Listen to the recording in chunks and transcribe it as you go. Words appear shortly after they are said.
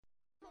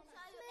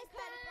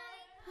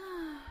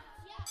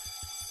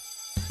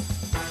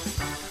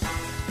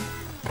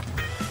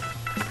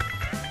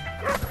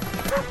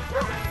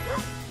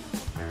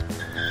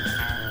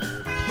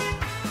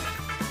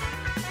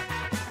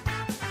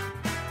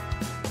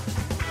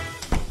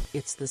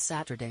It's the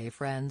Saturday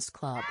Friends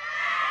Club.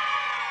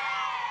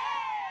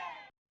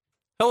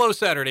 Hello,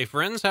 Saturday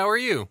friends. How are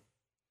you?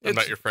 I'm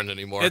not your friend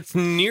anymore. It's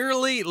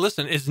nearly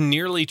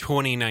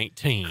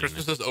 2019.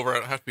 Christmas is over. I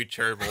don't have to be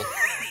charitable.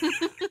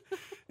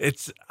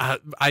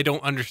 I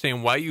don't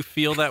understand why you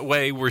feel that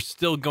way. We're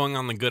still going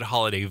on the good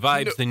holiday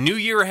vibes. The new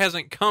year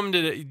hasn't come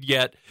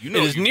yet. It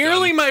is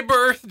nearly my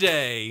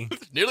birthday.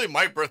 It's nearly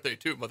my birthday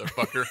too,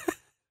 motherfucker.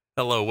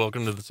 Hello,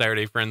 welcome to the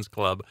Saturday Friends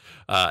Club,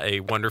 a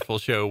wonderful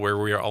show where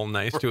we are all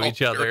nice to each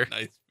other.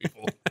 Nice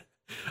people.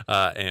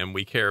 And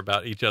we care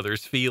about each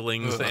other's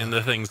feelings and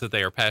the things that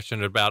they are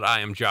passionate about.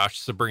 I am Josh.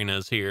 Sabrina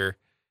is here.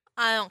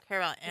 I don't care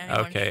about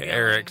anyone's Okay, feelings.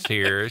 Eric's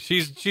here.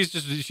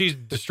 She's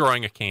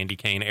destroying a candy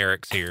cane.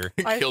 Eric's here.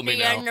 Kill me At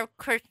the now. end of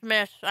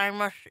Christmas, I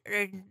must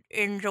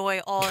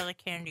enjoy all of the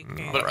candy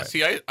canes. But Right.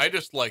 see, I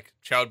just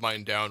chowed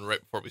mine down right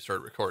before we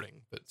started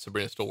recording. But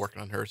Sabrina's still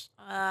working on hers.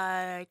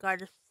 I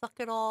gotta suck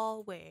it all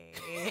away.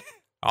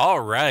 All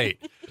right.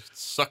 Just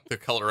suck the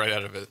color right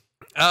out of it.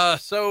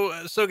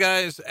 So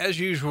guys, as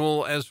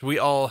usual, as we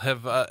all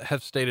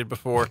have stated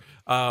before,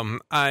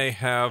 I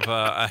have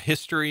a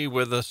history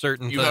with a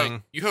certain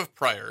thing. You have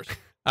priors.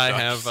 I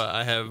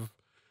have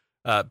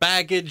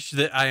baggage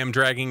that I am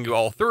dragging you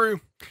all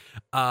through.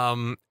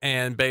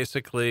 And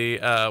basically,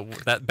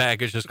 that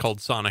baggage is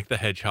called Sonic the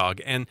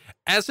Hedgehog. And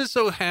as it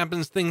so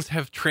happens, things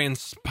have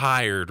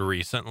transpired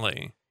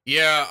recently.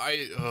 Yeah,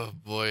 oh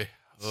boy.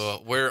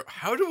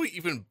 How do we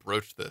even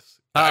broach this?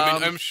 I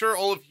mean, I'm sure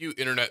all of you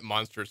internet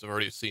monsters have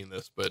already seen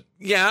this, but...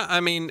 Yeah,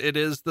 I mean, it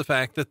is the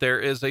fact that there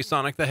is a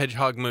Sonic the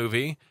Hedgehog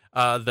movie,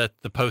 that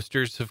the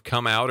posters have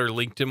come out or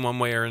leaked in one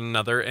way or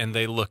another, and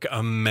they look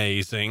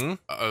amazing.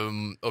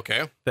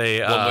 Okay.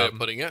 They, One way of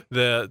putting it.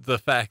 The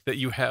fact that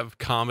you have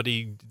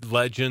comedy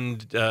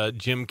legend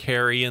Jim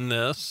Carrey in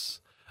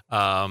this,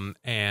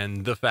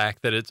 and the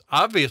fact that it's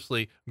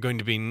obviously going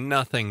to be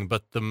nothing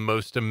but the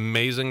most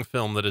amazing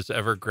film that has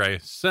ever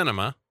graced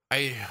cinema.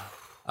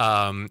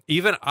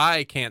 Even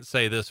I can't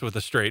say this with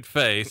a straight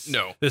face.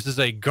 No. This is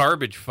a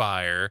garbage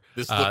fire.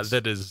 This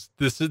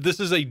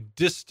is a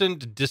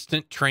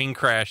distant train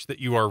crash that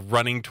you are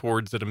running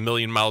towards at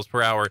 1,000,000 miles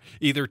per hour,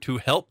 either to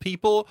help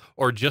people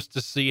or just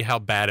to see how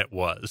bad it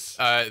was.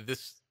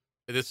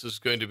 This is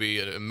going to be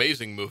an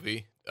amazing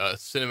movie,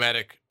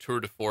 cinematic tour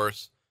de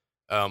force.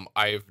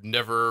 I've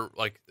never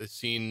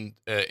seen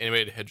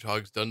animated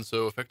hedgehogs done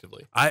so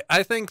effectively.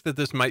 I think that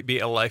this might be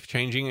a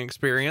life-changing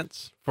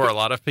experience for a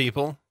lot of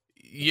people.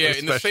 Yeah,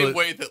 in the same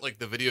way that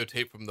the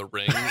videotape from The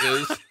Ring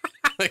is.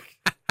 I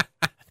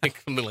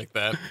think something like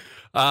that.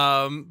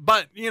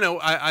 But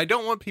I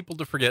don't want people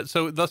to forget.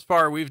 So thus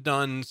far we've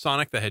done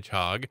Sonic the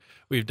Hedgehog.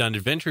 We've done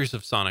Adventures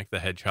of Sonic the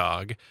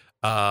Hedgehog.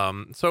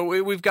 So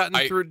we've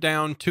gotten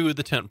down two of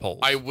the tent poles.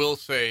 I will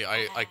say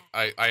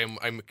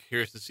I'm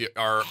curious to see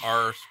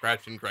are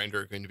Scratch and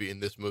Grinder going to be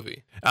in this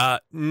movie?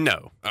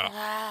 No.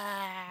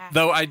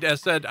 Though I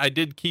said I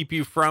did keep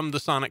you from the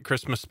Sonic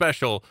Christmas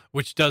special,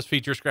 which does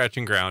feature Scratch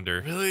and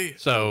Grounder. Really?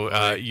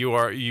 So you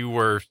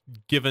were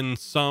given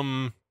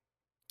some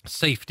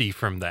safety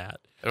from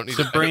that.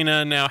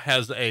 Sabrina now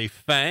has a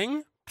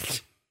fang.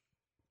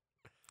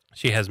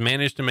 She has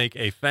managed to make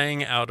a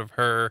fang out of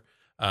her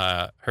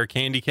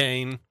candy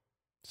cane.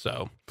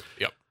 So,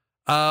 yep.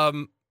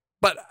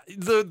 But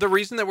the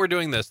reason that we're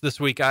doing this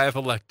week, I have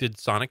elected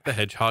Sonic the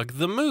Hedgehog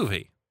the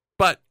movie.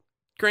 But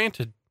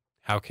granted,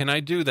 how can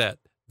I do that?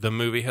 The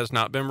movie has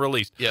not been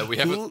released. Yeah, we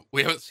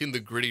haven't seen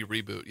the gritty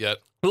reboot yet.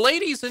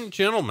 Ladies and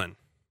gentlemen,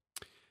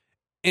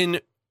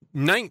 in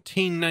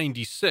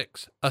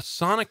 1996, a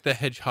Sonic the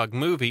Hedgehog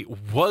movie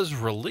was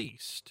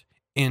released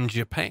in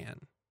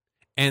Japan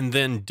and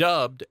then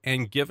dubbed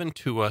and given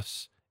to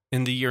us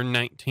in the year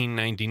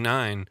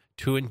 1999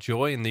 to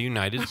enjoy in the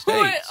United States.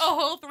 Wait, a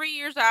whole 3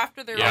 years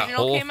after the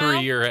original came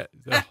out?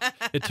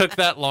 It took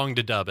that long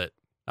to dub it,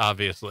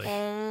 obviously.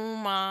 Oh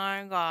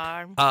my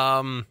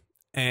god.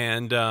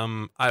 And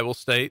I will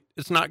state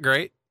it's not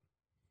great.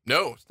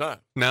 No, it's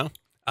not. No.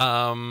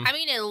 I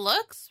mean, it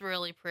looks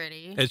really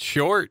pretty. It's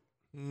short.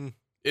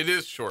 It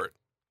is short.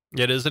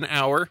 It is an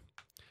hour.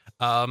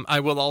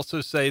 I will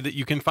also say that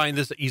you can find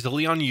this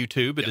easily on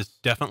YouTube. It is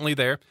definitely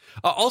there.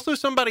 Also,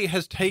 somebody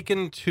has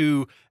taken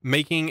to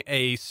making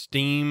a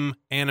Steam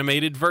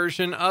animated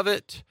version of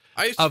it.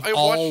 I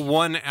watched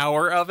 1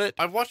 hour of it.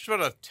 I've watched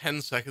about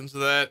 10 seconds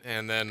of that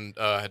and then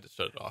had to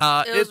shut it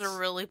off. It was a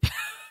really bad.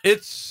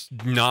 It's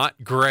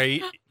not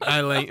great.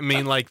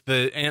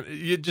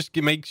 It just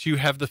makes you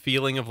have the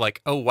feeling of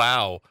oh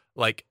wow,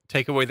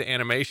 take away the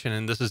animation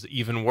and this is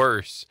even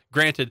worse.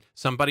 Granted,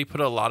 somebody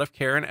put a lot of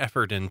care and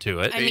effort into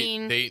it.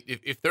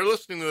 If they're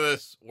listening to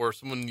this or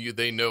someone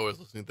they know is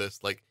listening to this,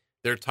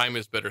 their time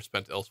is better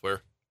spent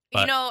elsewhere.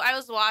 But, I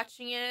was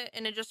watching it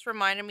and it just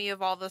reminded me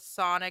of all the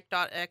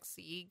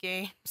Sonic.exe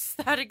games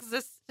that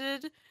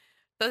existed.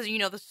 Those,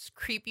 the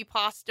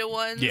creepypasta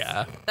ones.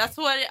 Yeah. That's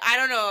what, I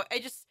don't know.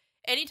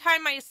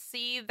 Anytime I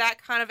see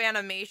that kind of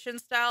animation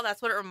style,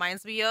 that's what it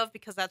reminds me of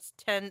because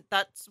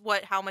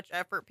how much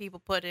effort people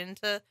put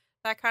into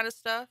that kind of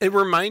stuff. It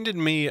reminded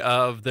me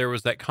of, there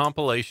was that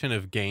compilation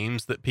of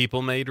games that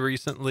people made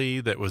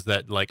recently that was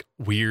that like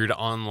weird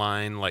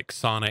online like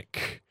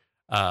Sonic.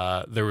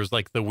 There was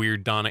like the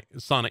weird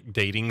Sonic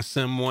dating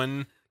sim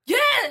one.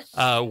 Yes.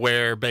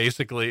 Where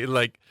basically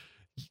like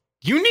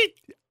you need.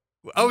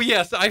 Oh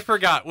yes, I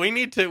forgot. We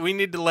need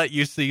to let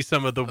you see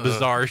some of the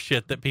bizarre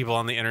shit that people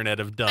on the internet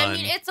have done. I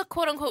mean, it's a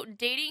quote unquote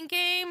dating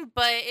game,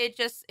 but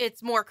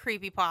it's more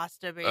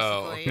creepypasta basically.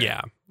 Oh, okay.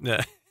 Yeah.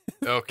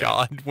 Okay.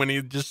 God, when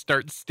he just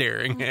starts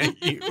staring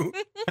at you.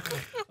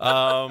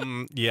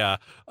 Yeah.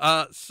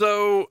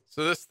 So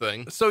this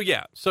thing.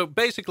 So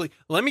basically,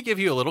 let me give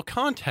you a little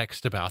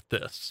context about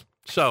this.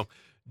 So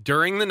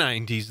during the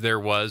 90s, there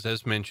was,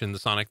 as mentioned, the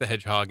Sonic the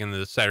Hedgehog and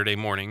the Saturday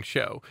morning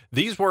show.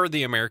 These were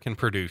the American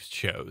produced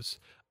shows.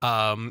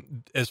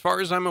 As far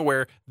as I'm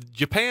aware,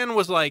 Japan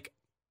was like,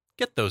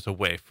 get those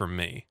away from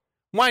me.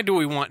 Why do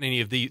we want any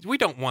of these? We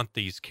don't want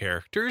these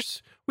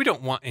characters. We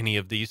don't want any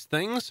of these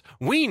things.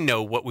 We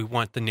know what we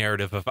want the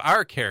narrative of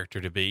our character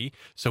to be,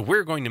 so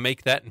we're going to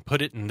make that and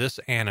put it in this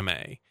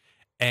anime.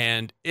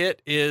 And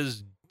it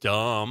is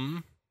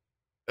dumb.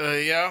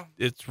 Yeah.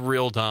 It's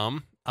real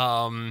dumb.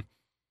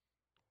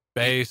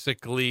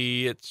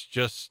 Basically, it's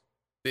just...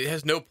 It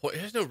has no point.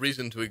 It has no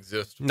reason to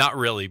exist. Not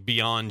really,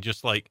 beyond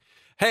just like,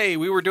 hey,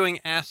 we were doing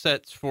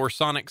assets for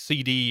Sonic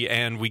CD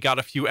and we got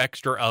a few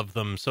extra of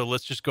them, so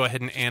let's just go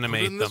ahead and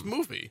animate them. This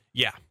movie.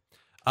 Yeah.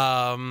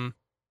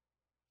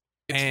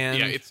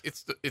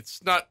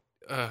 It's not.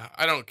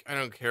 I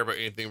don't care about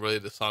anything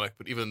related to Sonic,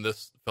 but even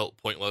this felt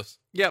pointless.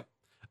 Yep.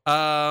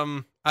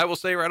 I will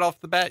say right off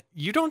the bat,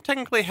 you don't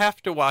technically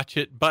have to watch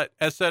it, but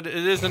as said, it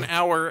is an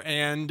hour,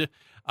 and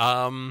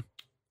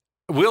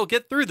we'll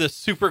get through this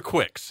super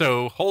quick.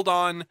 So hold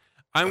on.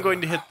 I'm going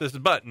to hit this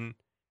button.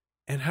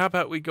 And how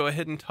about we go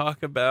ahead and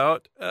talk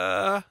about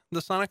the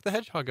Sonic the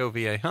Hedgehog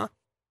OVA, huh?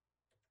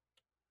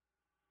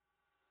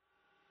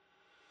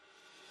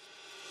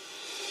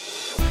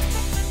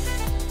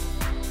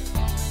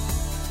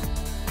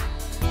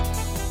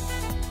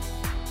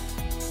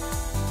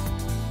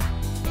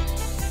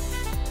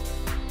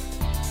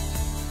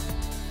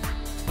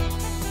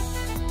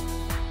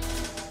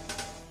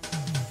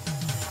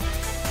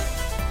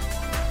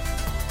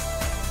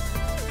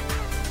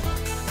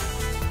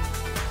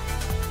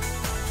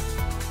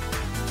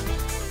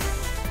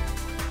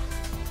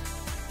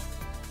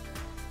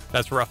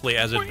 That's roughly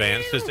as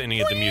advanced as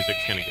any of the music's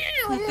going to get.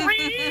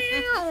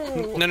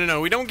 No.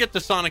 We don't get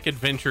the Sonic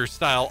Adventure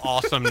style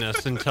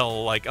awesomeness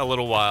until like a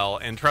little while,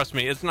 and trust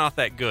me, it's not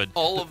that good.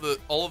 All of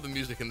the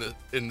music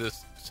in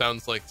this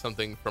sounds like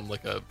something from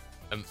like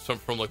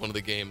from like one of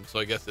the games. So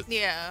I guess it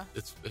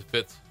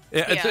fits.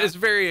 It's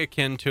very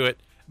akin to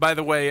it. By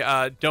the way,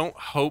 don't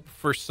hope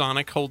for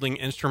Sonic holding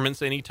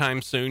instruments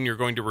anytime soon. You're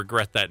going to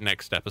regret that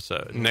next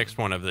episode, next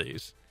one of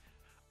these.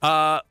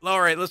 All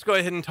right, let's go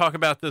ahead and talk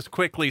about this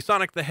quickly.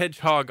 Sonic the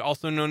Hedgehog,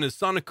 also known as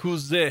Sonic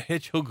the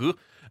Hedgehog,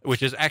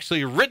 which is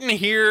actually written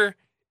here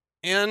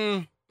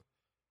in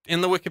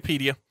the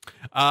Wikipedia,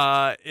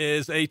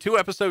 is a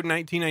 2-episode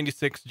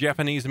 1996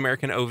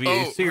 Japanese-American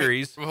OVA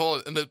series. Wait, hold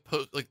on. And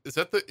is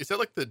that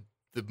like the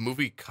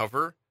movie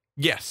cover?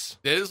 Yes.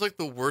 It is like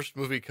the worst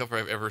movie cover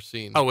I've ever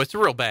seen. Oh, it's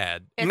real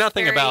bad. It's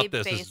Nothing very about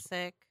this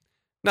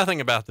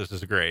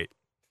is great.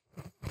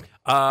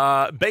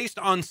 Based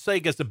on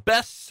Sega's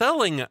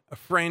best-selling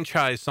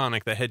franchise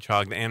Sonic the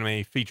Hedgehog, the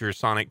anime features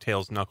Sonic,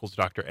 Tails, Knuckles,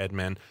 Dr.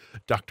 Eggman,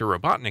 Dr.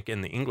 Robotnik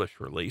in the English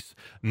release,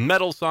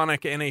 Metal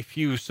Sonic, and a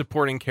few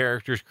supporting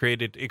characters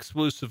created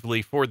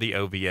exclusively for the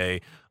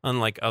OVA.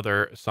 Unlike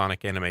other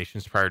Sonic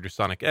animations prior to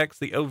Sonic X,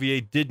 the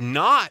OVA did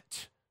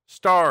not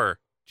star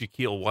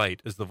Jaquil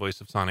White as the voice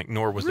of Sonic,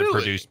 nor was it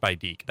produced by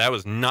Deke. That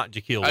was not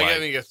Jaquil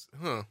White. I guess,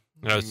 huh.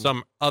 It was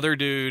some other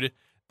dude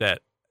that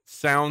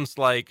sounds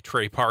like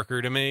Trey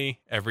Parker to me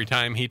every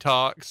time he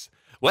talks.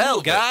 Well,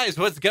 guys,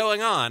 what's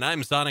going on?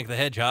 I'm Sonic the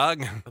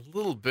Hedgehog. A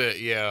little bit,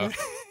 yeah.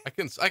 I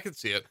can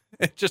see it.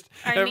 It just,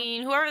 I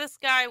mean, whoever this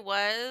guy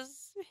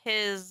was,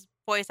 his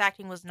voice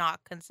acting was not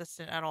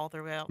consistent at all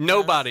throughout.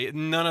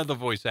 none of the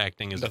voice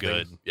acting is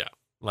good. Yeah.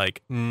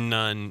 Like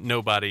none.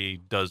 Nobody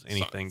does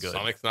anything good.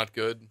 Sonic's not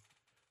good.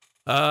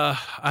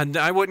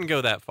 I wouldn't go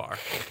that far.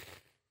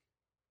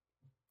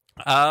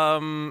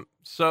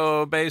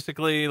 So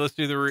basically, let's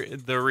do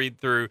the read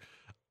through.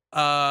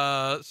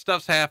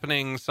 Stuff's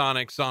happening.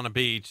 Sonic's on a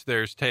beach.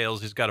 There's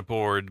Tails. He's got a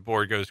board. The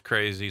board goes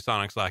crazy.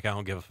 Sonic's like, I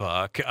don't give a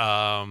fuck.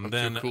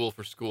 Then too cool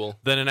for school.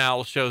 Then an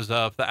owl shows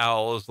up. The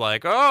owl is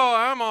like, oh,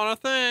 I'm on a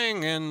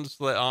thing, and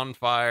it's lit on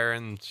fire,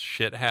 and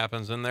shit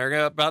happens, and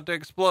they're about to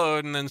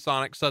explode. And then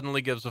Sonic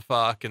suddenly gives a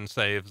fuck and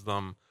saves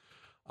them.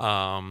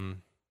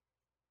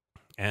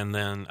 And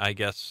then I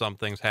guess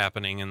something's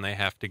happening and they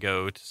have to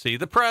go to see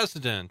the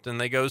president.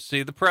 And they go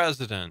see the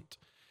president.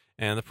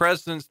 And the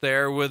president's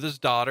there with his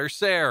daughter,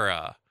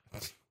 Sarah.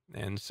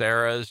 And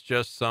Sarah is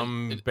just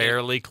some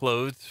barely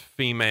clothed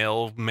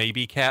female,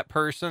 maybe cat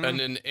person.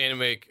 And an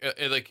anime,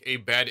 like a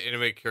bad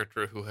anime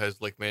character who has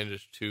like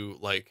managed to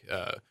like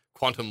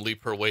quantum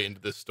leap her way into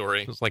this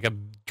story. It's like a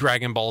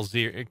Dragon Ball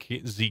Z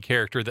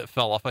character that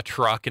fell off a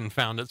truck and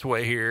found its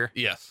way here.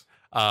 Yes.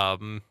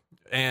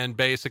 And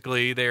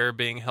basically they're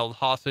being held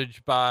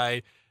hostage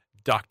by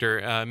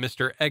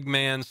Mr.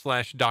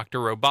 Eggman / Dr.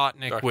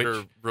 Robotnik,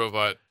 Dr.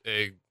 Robot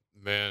Eggman.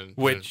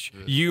 Which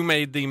you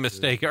made the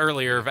mistake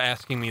earlier of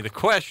asking me the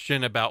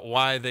question about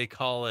why they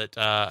call it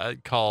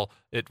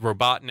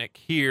Robotnik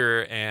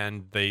here,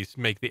 and they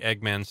make the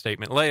Eggman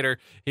statement later.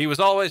 He was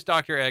always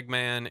Dr.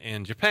 Eggman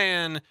in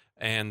Japan,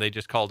 and they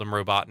just called him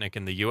Robotnik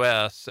in the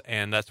U.S.,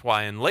 and that's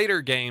why in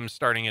later games,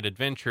 starting at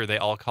Adventure, they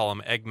all call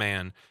him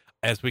Eggman.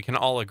 As we can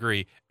all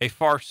agree, a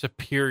far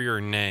superior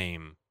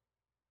name.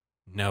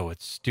 No,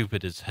 it's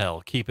stupid as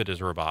hell. Keep it as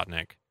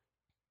Robotnik.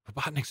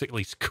 Robotnik's at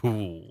least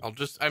cool. I'm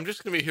just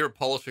gonna be here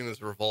polishing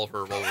this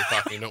revolver while we're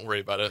talking. Don't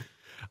worry about it.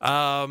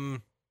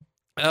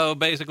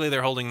 Basically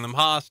they're holding them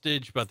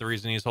hostage, but the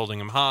reason he's holding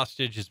them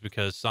hostage is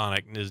because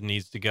Sonic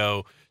needs to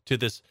go to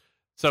this.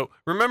 So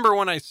remember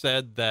when I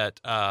said that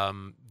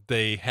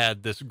they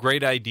had this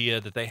great idea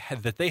that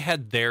they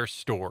had their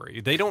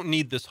story. They don't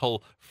need this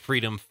whole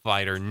freedom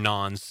fighter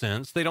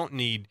nonsense. They don't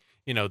need,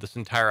 this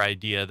entire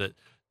idea that,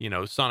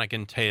 Sonic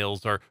and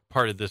Tails are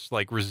part of this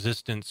like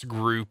resistance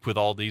group with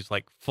all these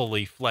like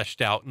fully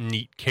fleshed out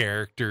neat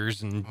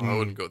characters. And I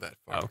wouldn't go that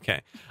far.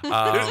 Okay.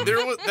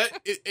 there was that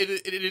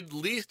it at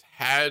least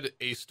had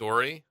a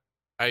story.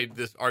 I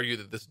just argue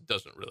that this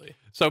doesn't really.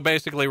 So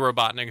basically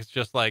Robotnik is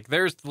just like,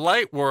 there's the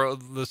light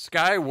world, the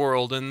sky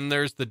world, and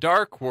there's the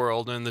dark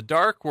world, and the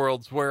dark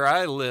world's where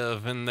I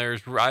live, and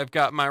I've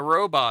got my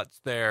robots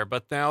there,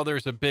 but now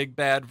there's a big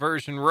bad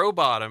version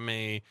robot of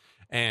me,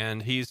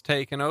 and he's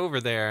taken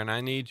over there, and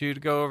I need you to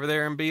go over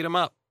there and beat him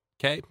up.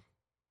 Okay?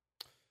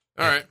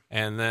 All right.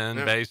 And then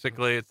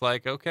basically it's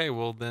like, okay,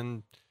 well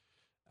then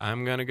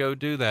I'm going to go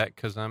do that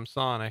because I'm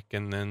Sonic,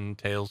 and then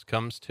Tails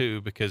comes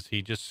too because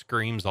he just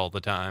screams all the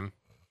time.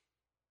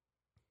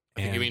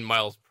 I think you mean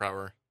miles per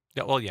hour.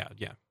 Yeah, well, yeah.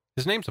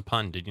 His name's a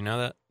pun. Did you know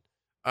that?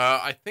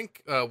 I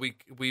think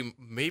we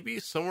maybe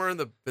somewhere in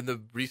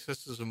the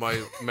recesses of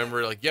my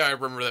memory, like, yeah, I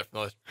remember that from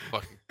the last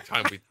fucking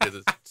time we did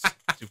this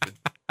stupid.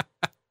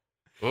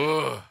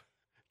 Ugh.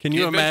 Can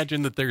you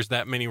imagine that there's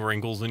that many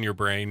wrinkles in your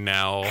brain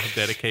now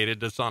dedicated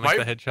to Sonic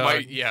the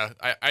Hedgehog?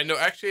 I know.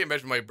 Actually, I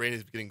imagine my brain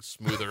is getting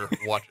smoother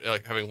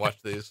having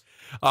watched these.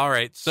 All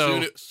right,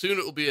 so soon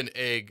it will be an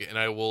egg, and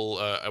I will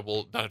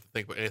not have to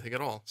think about anything at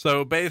all.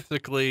 So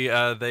basically,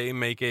 they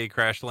make a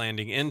crash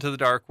landing into the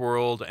dark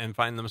world and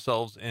find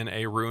themselves in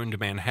a ruined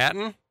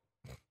Manhattan,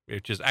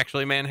 which is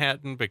actually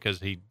Manhattan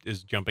because he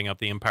is jumping up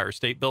the Empire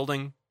State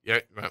Building. Yeah.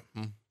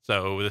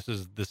 So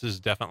this is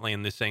definitely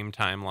in the same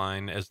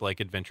timeline as like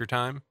Adventure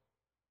Time.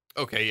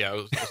 Okay, yeah, I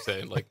was just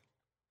saying like.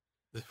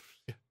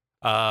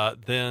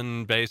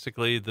 Then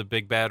basically the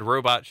big bad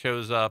robot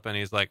shows up and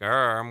he's like,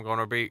 I'm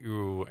gonna beat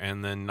you.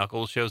 And then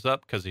Knuckles shows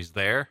up because he's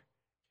there.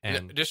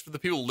 And just for the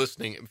people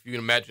listening, if you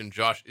can imagine,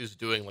 Josh is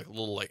doing like a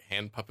little like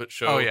hand puppet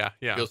show. Oh yeah.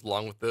 Goes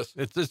along with this.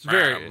 It's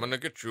very. I'm gonna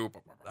get you.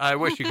 I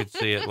wish you could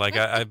see it. Like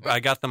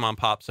I got them on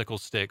popsicle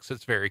sticks.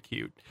 It's very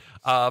cute.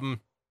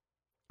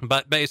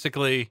 But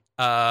basically,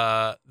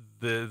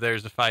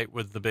 there's a fight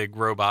with the big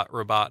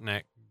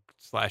Robotnik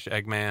 /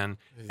 Eggman,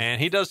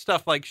 and he does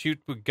stuff like shoot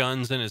with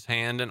guns in his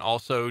hand and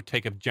also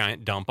take a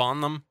giant dump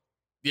on them.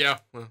 Yeah.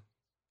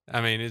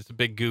 I mean, it's a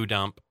big goo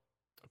dump.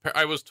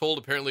 I was told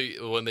apparently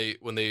when they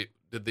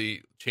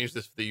change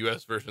this for the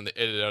US version, they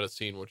edited out a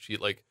scene where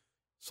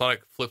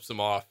Sonic flips him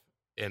off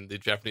in the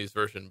Japanese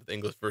version, but the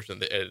English version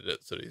they edited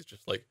it so he's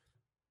just like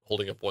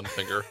holding up one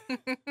finger.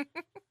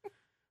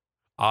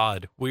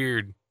 Odd,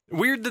 weird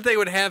that they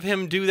would have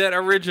him do that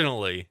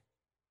originally.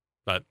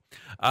 But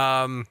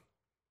I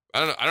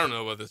don't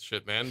know about this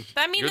shit, man.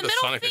 I mean, the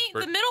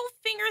middle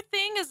finger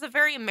thing is a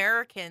very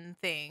American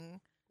thing.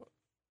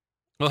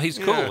 Well, he's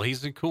cool.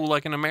 He's cool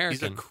like an American.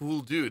 He's a cool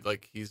dude.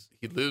 Like he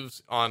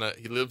lives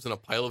in a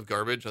pile of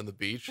garbage on the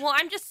beach. Well,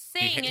 I'm just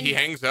saying he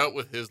hangs out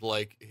with his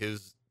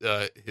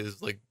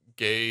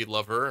gay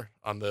lover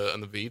on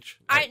the beach.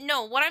 I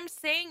know what I'm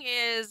saying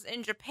is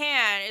in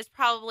Japan it's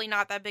probably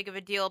not that big of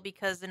a deal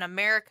because in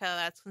America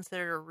that's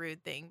considered a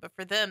rude thing, but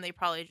for them they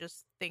probably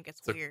just think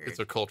it's weird. It's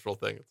a cultural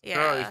thing.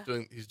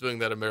 He's doing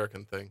that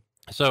American thing.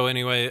 So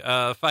anyway,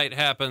 fight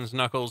happens.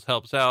 Knuckles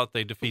helps out.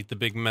 They defeat the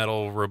big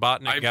metal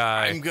Robotnik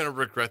guy. I'm gonna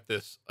regret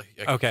this.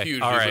 Okay,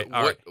 huge. All right.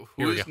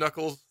 Who is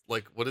Knuckles?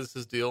 Like, what is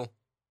his deal?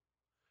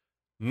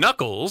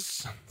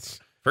 Knuckles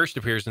first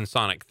appears in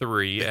Sonic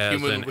 3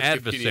 as an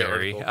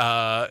adversary.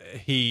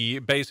 He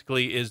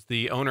basically is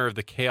the owner of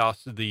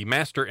the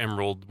Master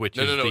Emerald, which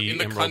is the in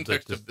the emerald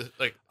context of this,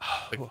 like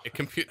a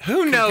computer.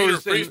 Who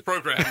knows? Computer-based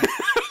program.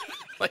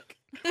 Like,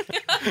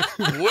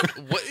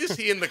 what is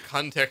he in the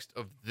context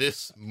of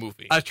this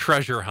movie? A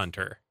treasure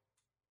hunter.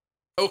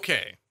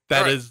 Okay.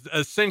 That is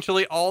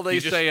essentially all they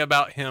say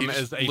about him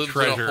as a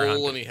treasure in a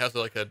hole hunter. And he has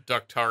like a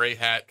Ductari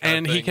hat.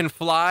 And he can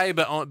fly,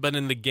 but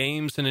in the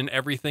games and in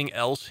everything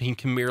else, he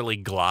can merely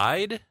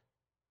glide.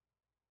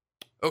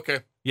 Okay.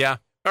 Yeah.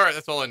 All right,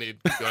 that's all I need.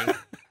 Keep going.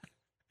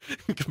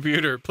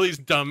 Computer, please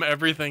dumb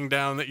everything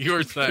down that you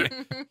were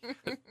saying.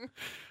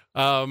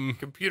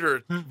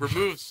 Computer,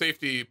 remove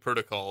safety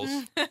protocols.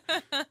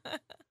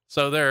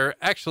 So there are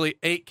actually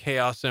 8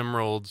 Chaos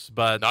Emeralds,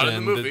 but Not in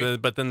then the movie.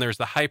 but then there's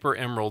the Hyper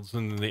Emeralds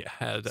in the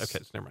head. Okay,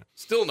 so never mind.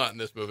 Still not in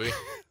this movie.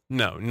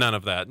 No, none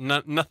of that.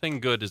 Nothing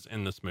good is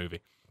in this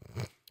movie.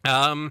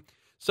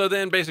 So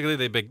then basically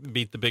they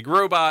beat the big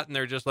robot, and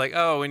they're just like,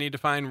 oh, we need to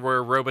find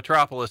where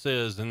Robotropolis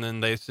is. And then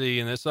they see,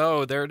 and it's,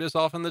 oh, there it is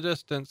off in the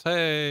distance.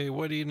 Hey,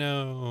 what do you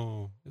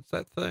know? It's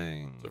that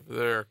thing. It's over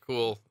there.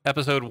 Cool.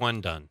 Episode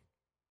 1 done.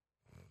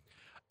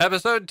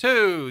 Episode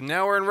 2,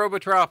 now we're in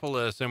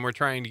Robotropolis, and we're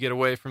trying to get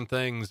away from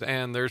things,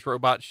 and there's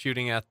robots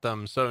shooting at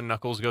them, so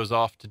Knuckles goes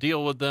off to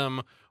deal with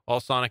them, while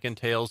Sonic and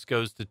Tails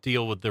goes to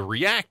deal with the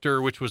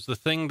reactor, which was the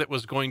thing that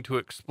was going to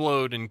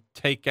explode and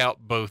take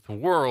out both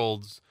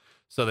worlds.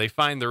 So they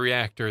find the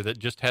reactor that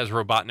just has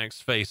Robotnik's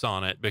face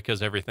on it,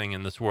 because everything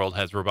in this world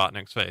has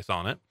Robotnik's face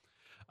on it.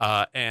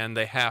 And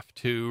they have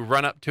to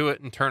run up to it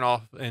and turn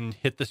off and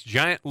hit this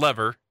giant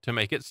lever to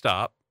make it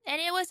stop.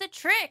 And it was a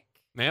trick.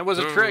 And it was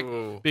a trick,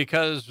 Ooh.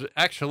 because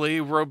actually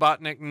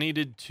Robotnik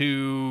needed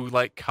to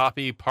like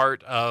copy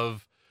part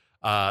of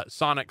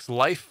Sonic's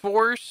life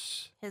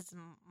force. His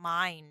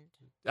mind.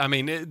 I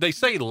mean, they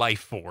say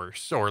life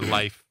force or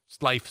life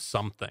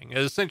something. It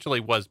essentially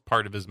was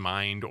part of his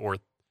mind or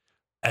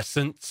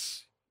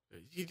essence.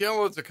 He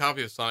downloads a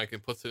copy of Sonic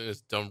and puts it in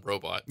his dumb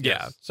robot.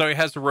 Yeah. Yes. So he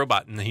has the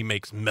robot, and he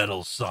makes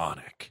Metal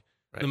Sonic,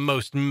 Right. the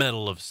most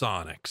metal of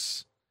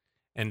Sonics.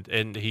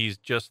 And he's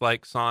just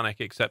like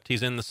Sonic, except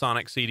he's in the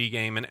Sonic CD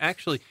game. And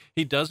actually,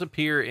 he does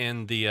appear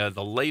in the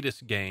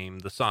latest game,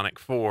 the Sonic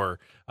 4,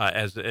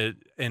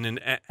 in an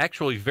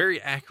actually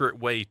very accurate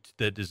way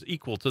that is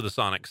equal to the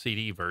Sonic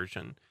CD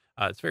version.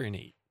 It's very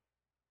neat.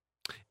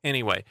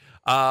 Anyway,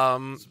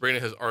 Sabrina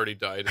has already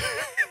died.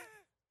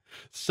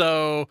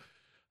 so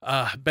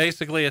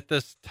basically at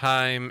this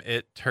time,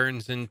 it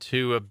turns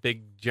into a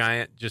big,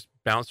 giant, just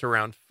bounce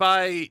around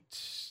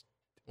fight.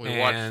 We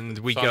And watched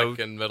we Sonic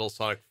go- and Metal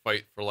Sonic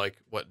fight for like,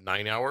 what,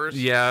 9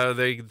 hours? Yeah,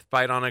 they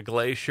fight on a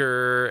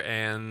glacier,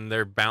 and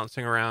they're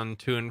bouncing around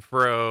to and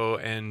fro,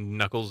 and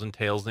Knuckles and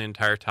Tails the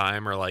entire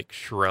time are like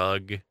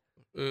shrug.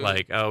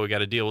 Like, oh, we got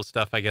to deal with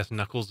stuff. I guess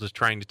Knuckles is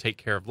trying to take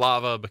care of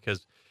lava,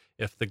 because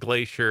if the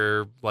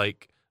glacier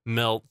like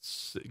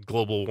melts,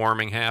 global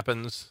warming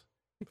happens.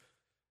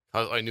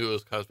 I knew it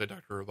was Cosmic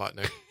Dr.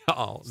 Robotnik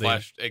Oh,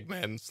 slash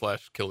Eggman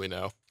slash Kill Me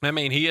Now. I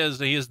mean, he is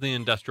the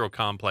industrial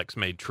complex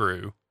made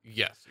true.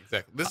 Yes,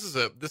 exactly.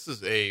 This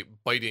is a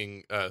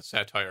biting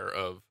satire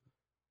of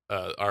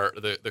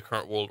the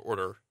current world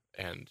order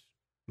and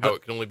how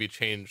it can only be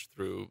changed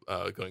through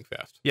going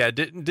fast. Yeah,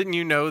 didn't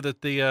you know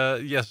that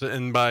the yes,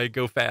 and by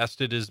go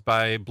fast it is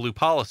by blue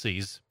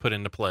policies put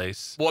into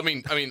place. Well, I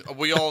mean,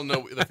 we all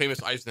know the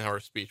famous Eisenhower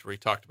speech where he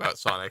talked about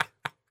Sonic.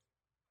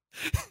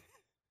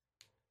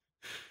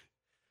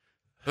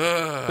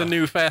 The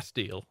new fast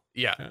deal.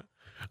 Yeah.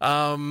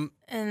 And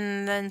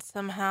then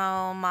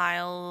somehow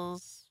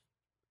Miles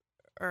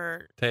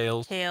or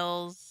Tails.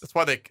 That's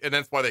why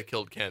they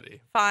killed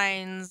Kennedy.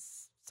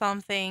 finds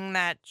something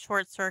that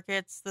short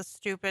circuits the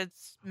stupid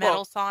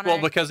Metal Sonic.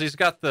 Well, because he's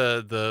got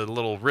the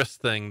little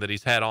wrist thing that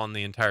he's had on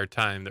the entire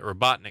time that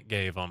Robotnik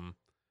gave him.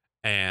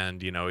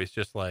 And, he's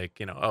just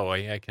like, oh,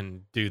 I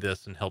can do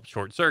this and help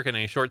short circuit. And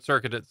he short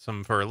circuited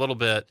some for a little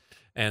bit.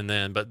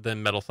 But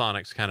then Metal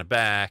Sonic's kind of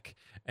back.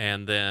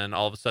 And then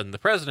all of a sudden the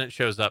president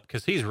shows up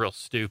because he's real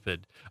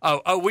stupid.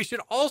 Oh, we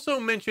should also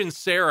mention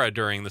Sarah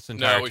during this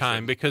entire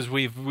time, because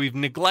we've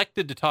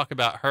neglected to talk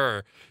about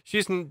her.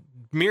 She's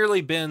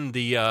merely been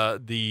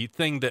the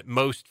thing that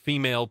most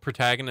female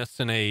protagonists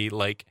in a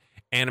like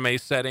anime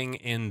setting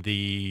in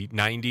the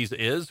 90s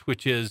is,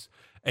 which is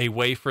a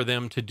way for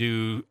them to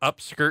do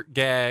upskirt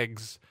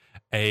gags,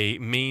 a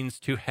means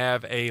to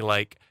have a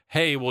like,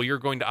 hey, well, you're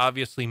going to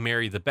obviously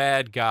marry the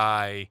bad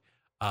guy.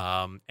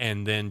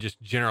 And then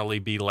just generally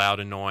be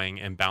loud, annoying,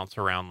 and bounce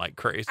around like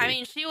crazy. I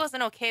mean, she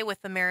wasn't okay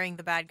with the marrying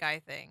the bad guy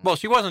thing. Well,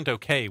 she wasn't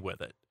okay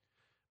with it.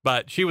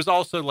 But she was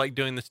also like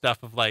doing the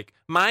stuff of like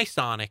my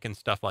Sonic and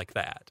stuff like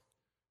that.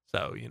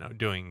 So,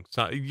 doing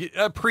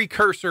a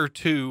precursor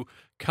to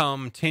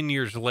come 10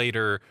 years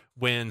later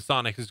when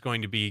Sonic is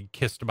going to be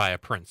kissed by a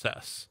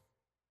princess.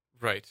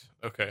 Right.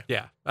 Okay.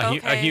 Yeah.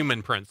 A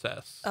human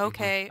princess.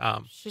 Okay.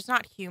 Mm-hmm. She's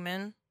not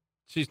human.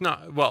 She's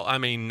not, well, I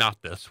mean,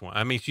 not this one.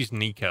 I mean, she's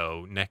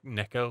Neko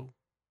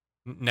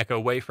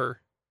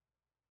Wafer.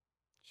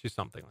 She's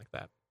something like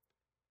that.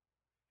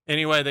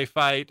 Anyway, they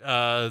fight.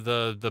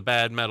 The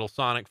bad Metal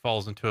Sonic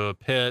falls into a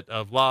pit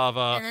of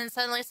lava. And then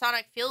suddenly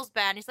Sonic feels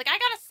bad. And he's like, I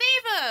gotta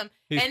save him.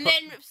 And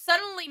then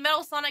suddenly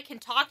Metal Sonic can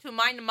talk to him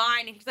mind to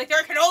mind. And he's like,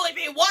 there can only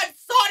be one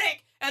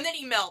Sonic. And then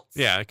he melts.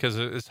 Yeah, because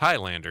it's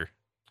Highlander.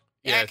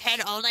 There can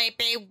only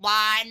be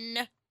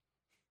one.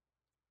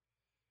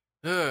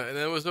 And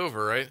then it was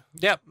over, right?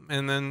 Yep.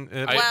 And then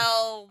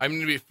I'm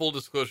going to be full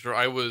disclosure.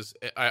 I was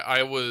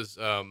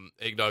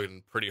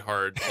eggnogging pretty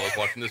hard while I was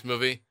watching this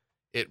movie.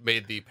 It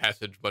made the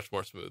passage much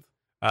more smooth.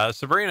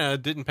 Sabrina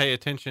didn't pay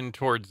attention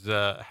towards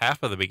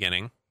half of the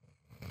beginning.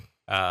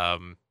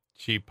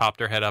 She popped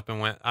her head up and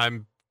went,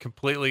 "I'm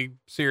completely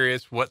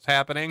serious. What's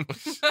happening?"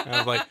 And I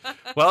was like,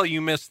 "Well,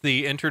 you missed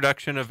the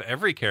introduction of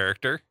every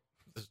character."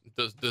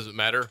 Does it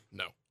matter?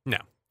 No. No.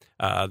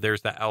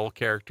 There's that owl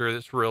character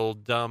that's real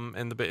dumb,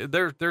 and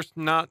there's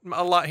not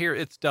a lot here.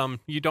 It's dumb.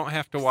 You don't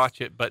have to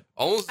watch it, but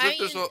Almost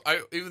as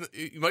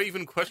if you might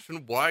even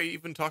question why you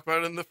even talk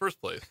about it in the first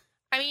place.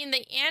 I mean,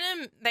 the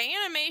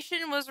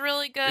animation was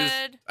really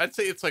good. I'd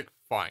say it's like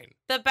fine.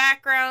 The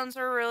backgrounds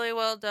are really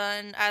well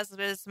done, as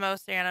is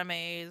most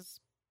animes.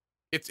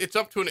 It's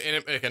up to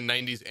like a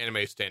 90s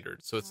anime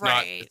standard, so it's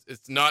Right.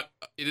 not.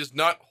 It is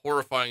not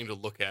horrifying to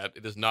look at.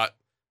 It is not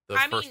the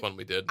first one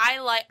we did.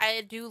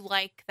 I do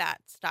like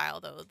that style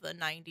though, the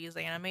 90s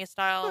anime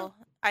style.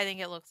 I think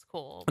it looks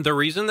cool. the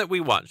reason that we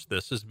watch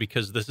this is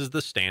because this is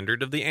the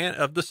standard of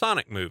the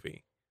Sonic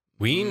movie.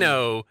 We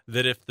know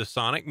that if the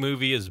Sonic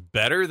movie is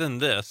better than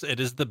this,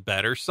 it is the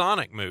better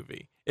Sonic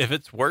movie. If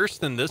it's worse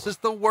than this, is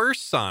the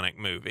worst Sonic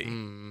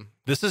movie.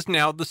 This is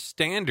now the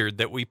standard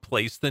that we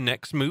place the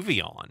next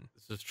movie on.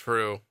 This is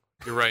true.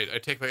 You're right. I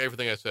take back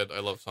everything I said. I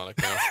love Sonic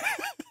now.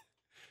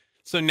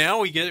 So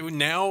now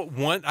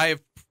I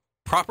have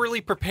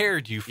properly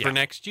prepared you for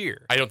next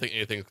year. I don't think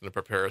anything's going to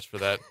prepare us for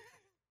that.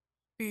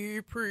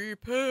 Be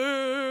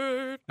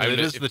prepared. It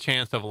is the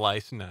chance of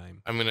lice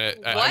nine. I'm gonna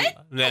What?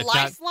 A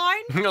lice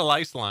line? A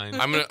lice line.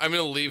 I'm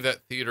gonna leave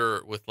that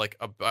theater with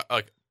like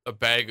a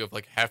bag of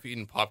like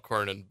half-eaten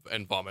popcorn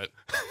and vomit.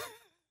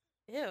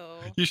 Ew.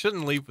 You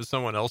shouldn't leave with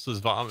someone else's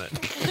vomit. No,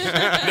 it's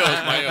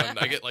my own.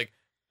 I get like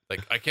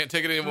I can't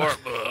take it anymore.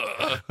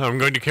 I'm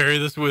going to carry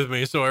this with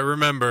me so I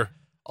remember.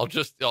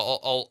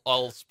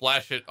 I'll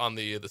splash it on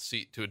the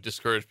seat to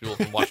discourage people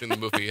from watching the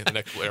movie the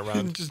next way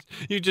around.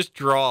 You just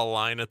draw a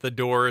line at the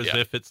door as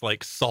if it's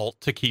like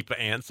salt to keep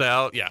ants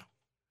out. Yeah.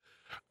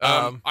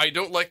 I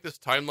don't like this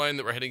timeline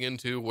that we're heading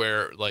into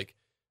where like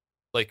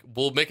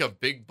we'll make a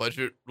big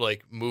budget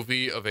like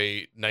movie of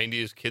a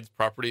 90s kids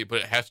property, but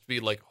it has to be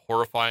like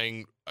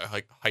horrifying,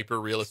 like hyper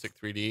realistic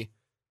 3D.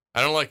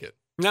 I don't like it.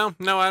 No,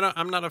 I don't.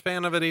 I'm not a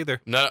fan of it either.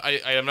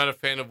 I am not a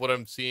fan of what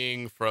I'm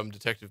seeing from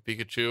Detective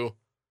Pikachu.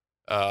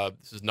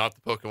 This is not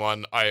the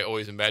Pokemon I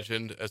always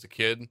imagined as a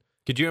kid.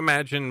 Could you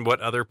imagine what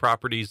other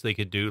properties they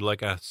could do,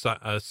 like a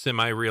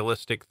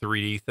semi-realistic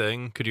 3D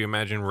thing? Could you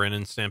imagine Ren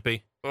and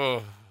Stimpy?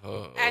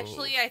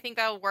 Actually, I think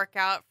that would work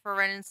out for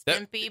Ren and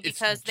Stimpy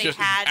because they just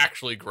had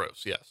actually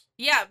gross. Yes.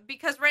 Yeah,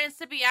 because Ren and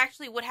Stimpy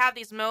actually would have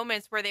these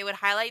moments where they would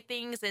highlight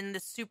things in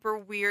this super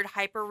weird,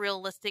 hyper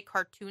realistic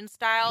cartoon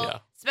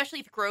style,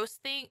 especially gross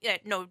things.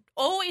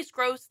 Always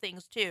gross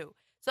things too.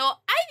 So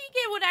I think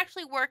it would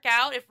actually work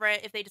out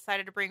if they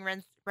decided to bring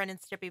Ren and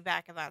Stimpy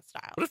back in that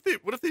style. What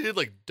if they did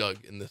like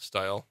Doug in this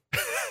style?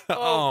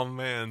 Oh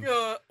man!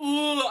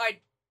 I'd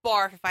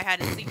barf if I had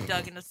to see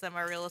Doug in a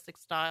semi-realistic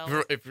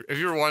style. If you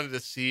ever wanted to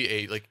see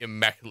a like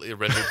immaculately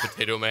rendered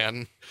Potato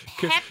Man,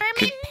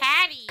 Peppermint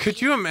Patty.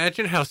 Could you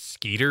imagine how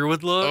Skeeter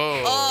would look?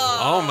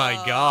 Oh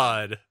my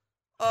god!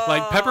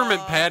 Like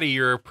Peppermint Patty,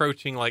 you're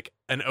approaching like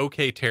an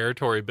okay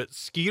territory, but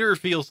Skeeter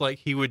feels like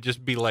he would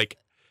just be like.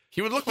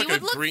 He would look like a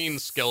green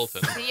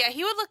skeleton. Yeah,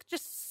 he would look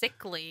just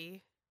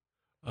sickly.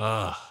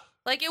 Ugh.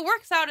 Like, it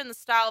works out in the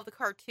style of the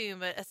cartoon,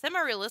 but a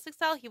semi-realistic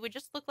style, he would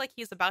just look like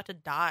he's about to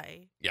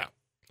die. Yeah.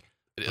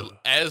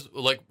 As,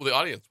 like, the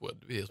audience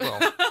would be as well.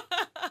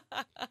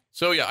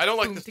 So, yeah, I don't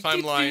like this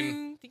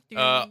timeline.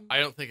 I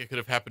don't think it could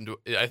have happened to...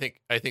 I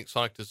think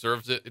Sonic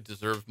deserves it. It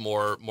deserves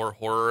more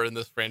horror in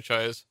this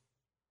franchise.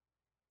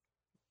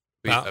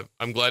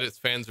 I'm glad its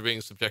fans are being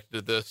subjected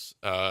to this.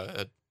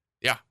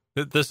 Yeah.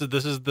 This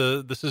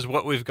is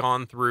what we've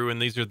gone through, and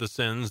these are the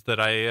sins that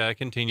I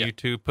continue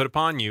to put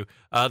upon you.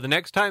 The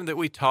next time that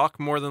we talk,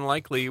 more than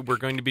likely, we're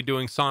going to be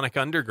doing Sonic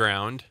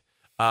Underground.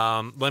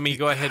 Let me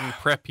go ahead and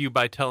prep you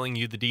by telling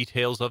you the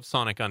details of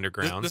Sonic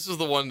Underground. This is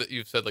the one that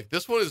you've said, like,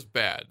 this one is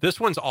bad. This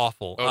one's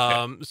awful.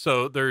 Okay.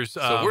 So there's...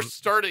 so we're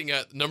starting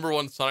at number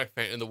one Sonic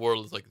fan in the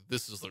world is like,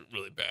 this is like,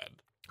 really bad.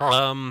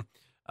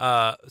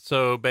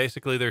 So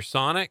basically there's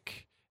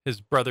Sonic, his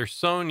brother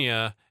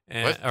Sonia...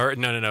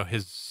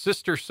 his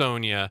sister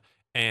Sonia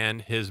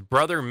and his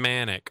brother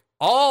Manic,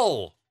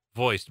 all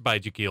voiced by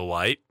Jaleel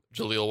White.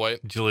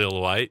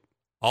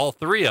 All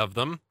three of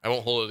them. I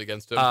won't hold it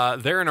against him.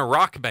 They're in a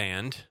rock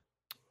band.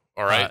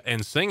 All right.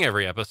 And sing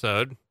every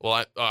episode.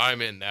 Well,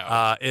 I'm in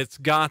now. It's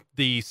got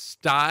the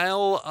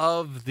style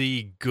of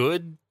the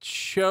Good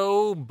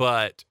Show,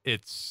 but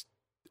it's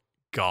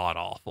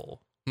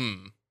god-awful.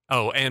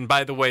 Oh, and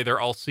by the way, they're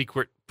all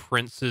secret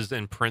princes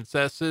and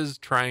princesses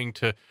trying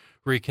to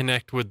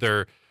reconnect with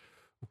their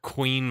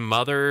queen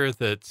mother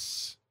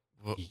that's...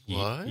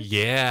 What?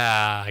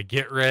 Yeah,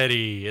 get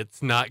ready.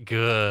 It's not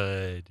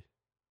good.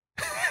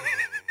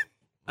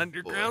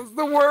 Underground's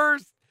the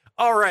worst.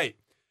 All right.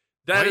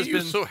 Why are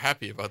you so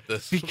happy about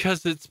this?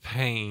 Because it's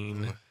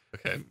pain.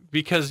 Okay.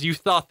 Because you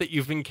thought that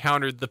you've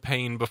encountered the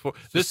pain before.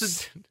 This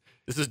is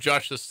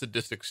Josh's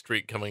sadistic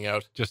streak coming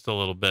out. Just a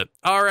little bit.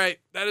 All right.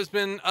 That has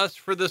been us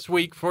for this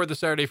week for the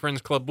Saturday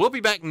Friends Club. We'll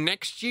be back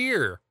next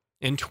year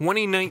in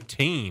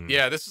 2019.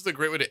 Yeah, this is a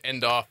great way to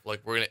end off.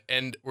 Like we're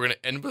gonna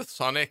end with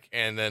Sonic,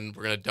 and then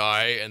we're gonna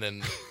die, and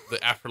then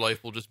the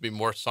afterlife will just be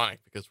more Sonic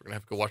because we're gonna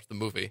have to go watch the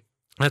movie.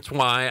 That's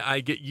why I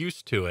get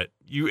used to it.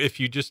 If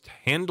you just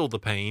handle the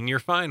pain, you're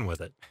fine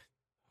with it.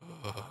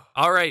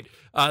 All right,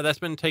 that's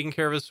been taken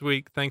care of this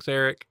week. Thanks,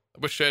 Eric. I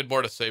wish I had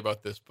more to say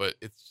about this, but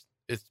it's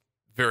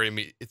very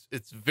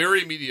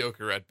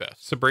mediocre at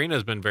best.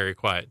 Sabrina's been very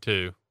quiet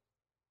too.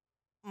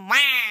 Wow.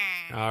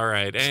 All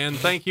right, and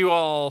thank you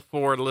all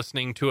for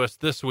listening to us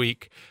this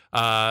week.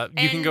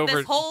 You can go over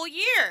this whole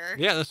year.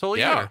 Yeah, this whole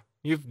year.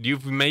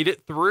 You've made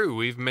it through.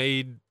 We've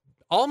made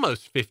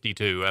almost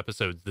 52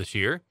 episodes this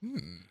year.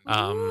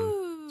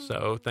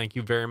 So thank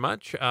you very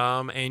much.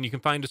 And you can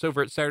find us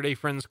over at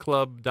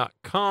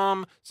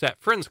SaturdayFriendsClub.com,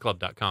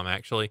 SatFriendsClub.com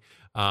actually,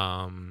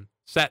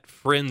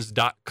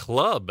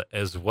 SatFriends.club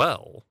as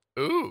well.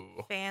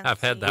 Ooh, fancy.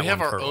 I've had that. We have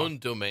one our for a while. own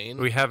domain.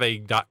 We have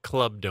a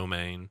 .club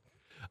domain.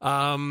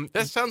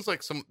 That sounds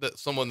like some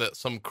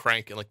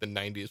crank in like the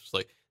 90s was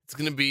like, it's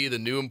going to be the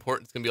new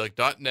important. It's going to be like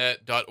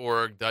 .net,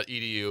 .org,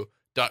 .edu,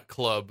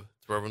 .club.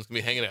 It's where everyone's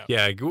going to be hanging out.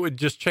 Yeah,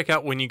 just check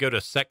out when you go to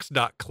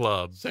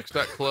sex.club.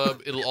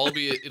 Sex.club. It'll all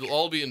be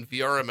in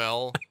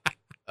VRML.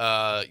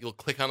 You'll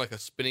click on like a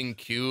spinning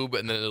cube,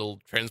 and then it'll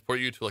transport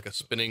you to like a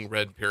spinning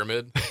red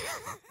pyramid.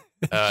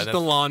 Just the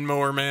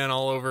lawnmower man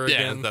all over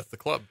again. Yeah, that's the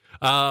club.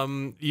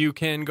 You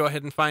can go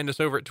ahead and find us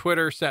over at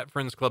Twitter,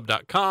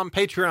 satfriendsclub.com,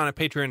 Patreon at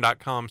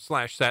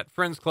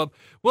patreon.com/satfriendsclub.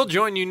 We'll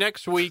join you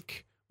next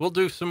week. We'll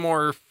do some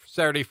more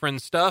Saturday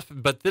Friends stuff,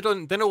 but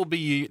then it will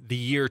be the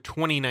year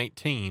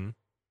 2019.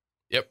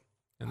 Yep.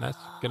 And that's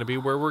going to be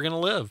where we're going to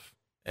live.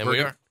 And we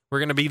are. We're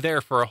going to be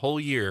there for a whole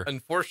year.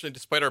 Unfortunately,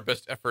 despite our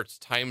best efforts,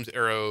 Time's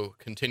arrow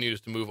continues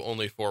to move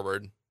only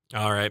forward.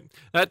 All right.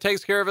 That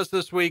takes care of us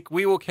this week.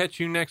 We will catch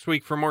you next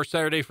week for more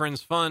Saturday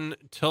Friends fun.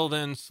 Till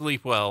then,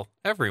 sleep well,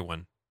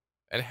 everyone.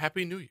 And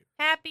Happy New Year.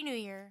 Happy New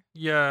Year.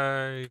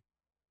 Yay.